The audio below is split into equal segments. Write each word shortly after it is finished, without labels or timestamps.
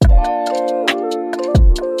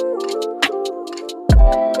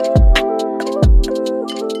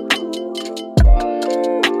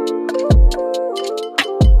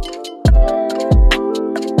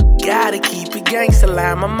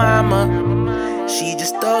She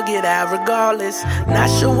just thug it out regardless. Not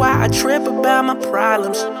sure why I trip about my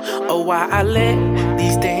problems, or why I let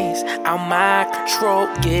these things out my control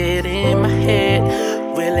get in my head.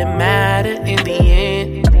 Will it matter in the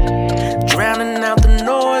end? Drowning out the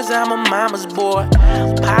noise, I'm a mama's boy.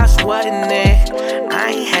 Pops wasn't there,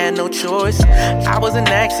 I ain't had no choice. I was an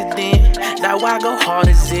accident, that why I go hard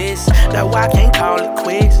as this. That why I can't call it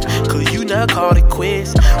quits, cause you never called it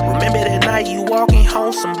quits. Remember that night you walking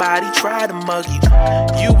home, somebody tried to mug you.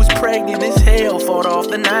 You was pregnant as hell, fought off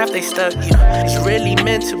the knife they stuck you. It's really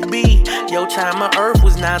meant to be, your time on earth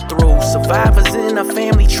was not through. Survivors in our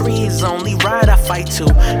family tree is only right I fight to.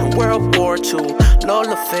 In World War II,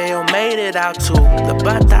 Lola fail, made it out too. The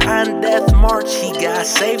Bataan death march, he got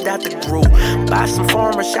saved out the group. By some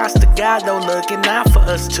former shots to God, though, looking out for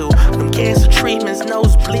us too. Them cancer treatments,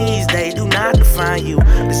 nosebleeds, they do not define you.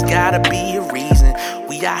 There's gotta be a reason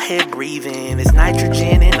we out here breathing. It's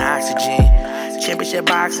nitrogen and oxygen. Championship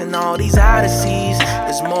boxing, all these odysseys.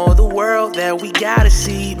 There's more of the world that we gotta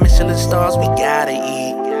see. Michelin stars we gotta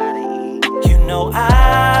eat. You know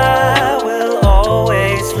I will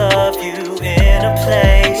always love you in a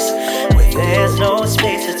place where there's no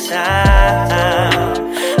space or time.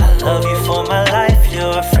 I love you for my life,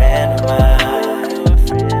 you're a friend of mine.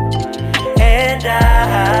 And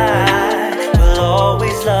I will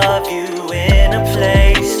always love you in a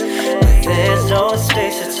place where there's no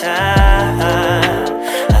space or time. I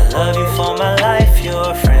love you for my life,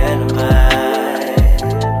 you're a friend of mine.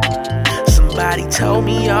 Somebody told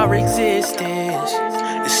me our existence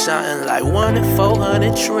is something like 1 in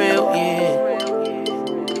 400 trillion.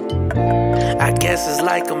 I guess it's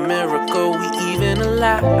like a miracle we even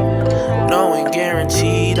alive. Knowing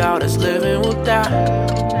guaranteed all that's living will die.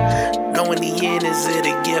 Knowing the end, is it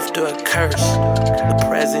a gift or a curse? The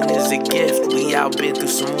present is a gift, we all been through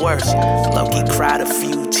some worse. Loki cried a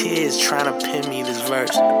few tears trying to pin me this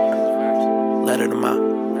verse. Letter to Ma.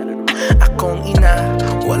 Akong ina,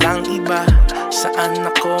 walang iba. Saan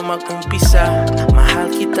ako mag-umpisa? Mahal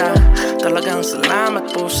kita, talagang salamat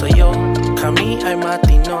po sa'yo. Kami ay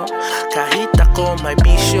matino, kahit ako may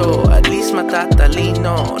bisyo. At least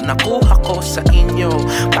matatalino, nakuha ko sa inyo.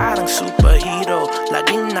 Parang superhero,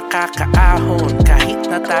 laging nakakaahon. Kahit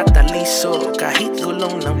natataliso, kahit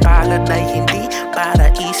gulong ng palad ay hindi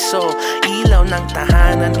paraiso. Ilaw ng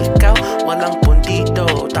tahanan, ikaw walang pundido.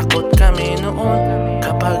 Takot kami noon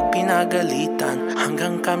kapag pinagalitan,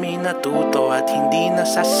 hanggang kami natuto at hindi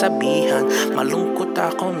nasasabihan. Malungkot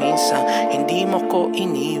ako minsan, hindi mo ko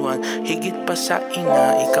iniwan. Higit pa sa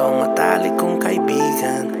ina, ikaw matalik kong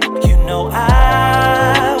kaibigan. You know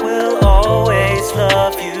I will always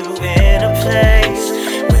love you in a place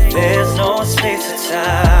where there's no space or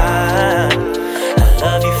time. I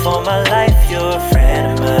love you for my life, you're a friend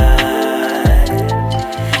of mine.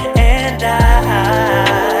 And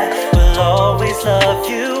I will always love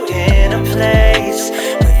you in a place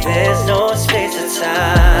where there's no space or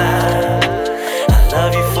time. I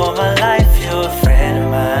love you for my life, you're a friend of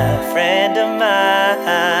mine, friend of mine.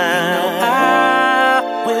 You know I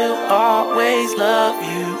will always love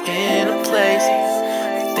you in a place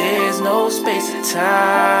where there's no space or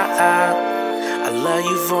time. I love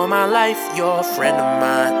you for my life, you're a friend of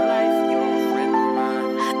mine.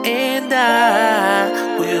 And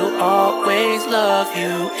I will always love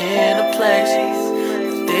you in a place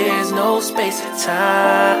where there's no space or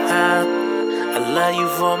time. I love you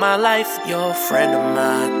for my life, you're a friend of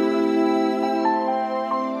mine.